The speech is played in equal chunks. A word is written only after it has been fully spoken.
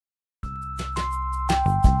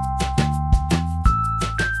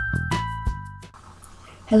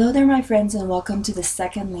Hello there, my friends, and welcome to the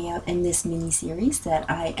second layout in this mini series that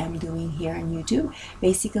I am doing here on YouTube.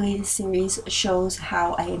 Basically, this series shows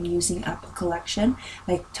how I am using up a collection,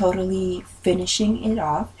 like totally finishing it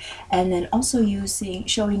off, and then also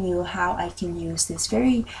showing you how I can use this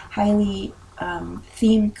very highly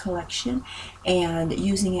themed collection and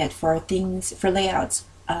using it for layouts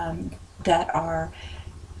that are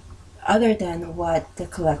other than what the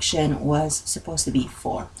collection was supposed to be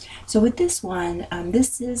for. So with this one,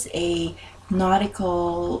 this is a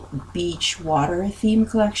nautical beach water theme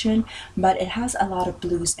collection, but it has a lot of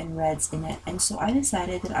blues and reds in it. And so I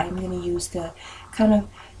decided that I'm going to use the kind of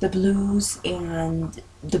the blues and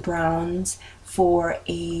the browns for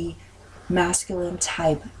a masculine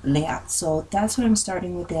type layout. So that's what I'm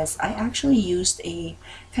starting with this. I actually used a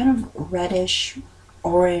kind of reddish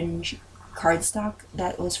orange cardstock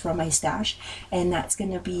that was from my stash, and that's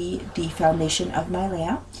going to be the foundation of my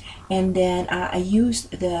layout. And then I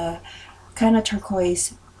used the kind of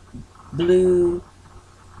turquoise blue,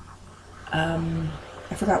 I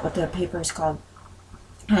forgot what the paper is called,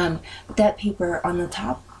 but that paper on the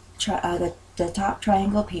top, the top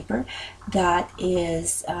triangle paper, that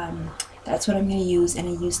is that's what I'm going to use. And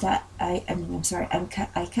I used that, I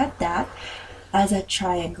cut that as a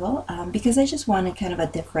triangle because I just wanted kind of a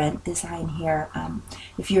different design here.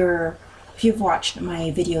 If you've watched my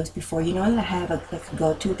videos before, you know that I have a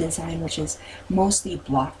go-to design, which is mostly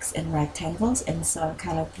blocks and rectangles, and so I'm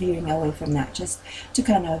kind of veering away from that just to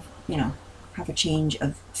kind of, have a change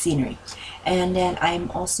of scenery. And then I'm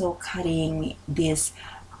also cutting this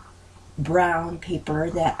brown paper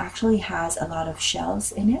that actually has a lot of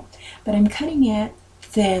shells in it, but I'm cutting it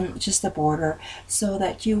thin, just the border, so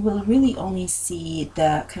that you will really only see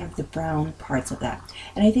the kind of the brown parts of that.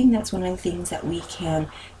 And I think that's one of the things that we can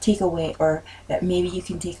take away, or that maybe you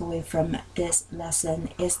can take away from this lesson,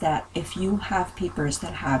 is that if you have papers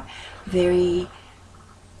that have very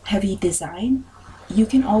heavy design, you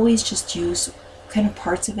can always just use kind of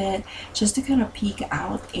parts of it just to kind of peek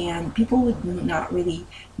out, and people would not really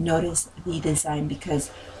notice the design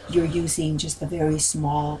because you're using just a very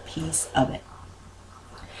small piece of it.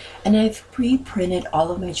 And I've pre-printed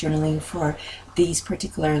all of my journaling for these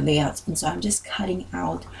particular layouts, and so I'm just cutting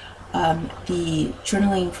out the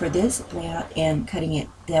journaling for this layout and cutting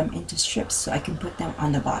them into strips so I can put them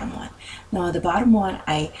on the bottom one. Now the bottom one,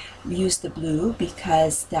 I used the blue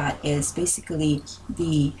because that is basically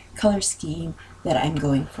the color scheme that I'm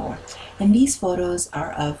going for. And these photos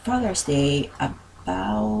are of Father's Day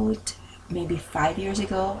about maybe 5 years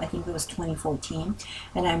ago. I think it was 2014,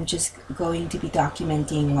 and I'm just going to be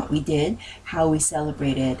documenting what we did, how we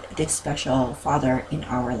celebrated this special father in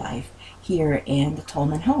our life here in the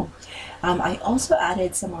Tolman home. I also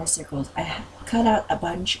added some more circles. I cut out a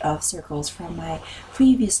bunch of circles from my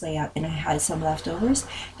previous layout, and I had some leftovers,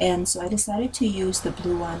 and so I decided to use the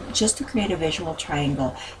blue one just to create a visual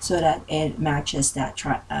triangle so that it matches that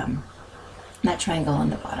triangle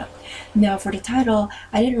on the bottom. Now for the title,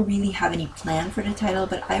 I didn't really have any plan for the title,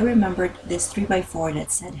 but I remembered this 3x4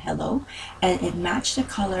 that said hello, and it matched the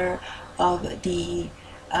color of the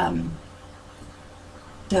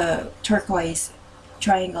turquoise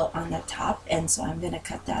triangle on the top, and so I'm going to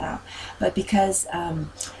cut that out. But because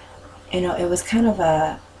it was kind of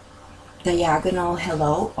a diagonal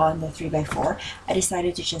hello on the 3x4, I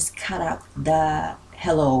decided to just cut out the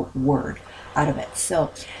hello word out of it.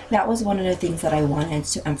 So that was one of the things that I wanted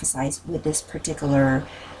to emphasize with this particular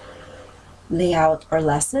layout or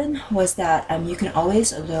lesson, was that you can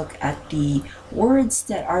always look at the words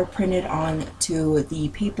that are printed on to the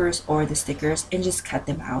papers or the stickers and just cut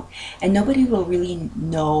them out, and nobody will really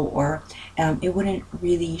know, or it wouldn't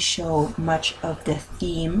really show much of the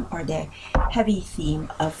theme or the heavy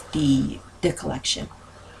theme of the collection.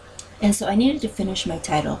 And so I needed to finish my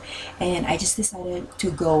title, and I just decided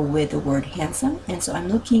to go with the word handsome. And so I'm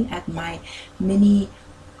looking at my mini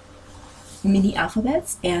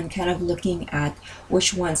alphabets and kind of looking at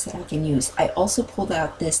which ones that I can use. I also pulled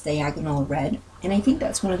out this diagonal red, and I think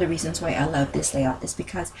that's one of the reasons why I love this layout, is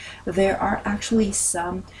because there are actually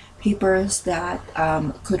some papers that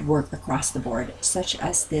could work across the board, such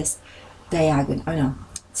as this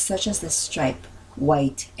such as this stripe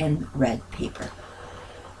white and red paper.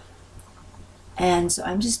 And so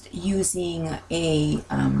I'm just using a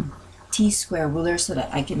T-square ruler so that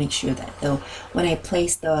I can make sure that when I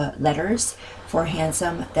place the letters for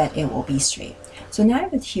handsome, that it will be straight. So now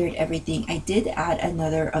I've adhered everything. I did add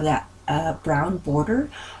another of that brown border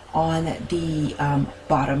on the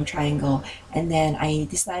bottom triangle, and then I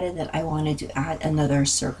decided that I wanted to add another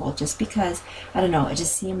circle just because, I don't know, it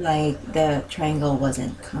just seemed like the triangle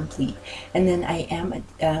wasn't complete. And then I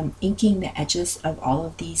am inking the edges of all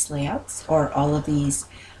of these layouts, or all of these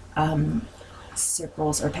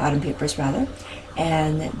circles or pattern papers rather,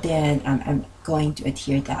 and then I'm going to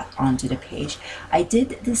adhere that onto the page. I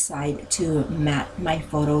did decide to mat my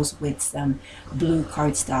photos with some blue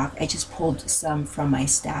cardstock. I just pulled some from my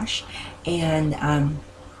stash, and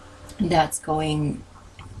that's going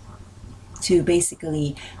to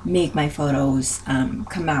basically make my photos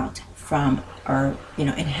come out from, or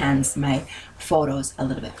enhance my photos a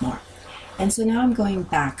little bit more. And so now I'm going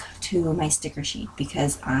back to my sticker sheet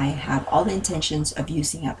because I have all the intentions of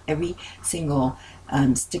using up every single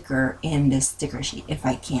sticker in this sticker sheet if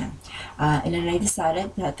I can. And then I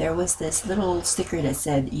decided that there was this little sticker that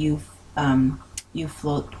said, you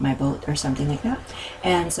float my boat, or something like that.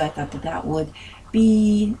 And so I thought that that would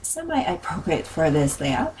be semi-appropriate for this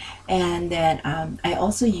layout. And then I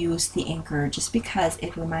also used the anchor just because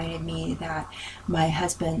it reminded me that my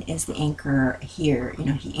husband is the anchor here.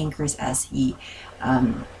 He anchors as he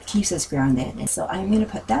keeps us grounded. And so I'm going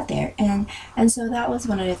to put that there. And so that was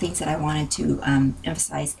one of the things that I wanted to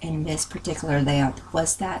emphasize in this particular layout,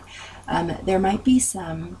 was that there might be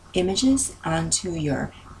some images onto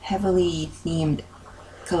your heavily themed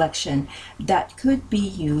collection that could be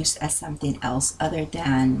used as something else other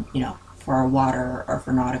than, for water or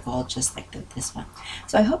for nautical, just like this one.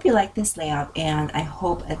 So I hope you like this layout, and I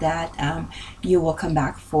hope that you will come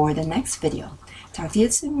back for the next video. Talk to you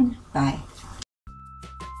soon. Bye.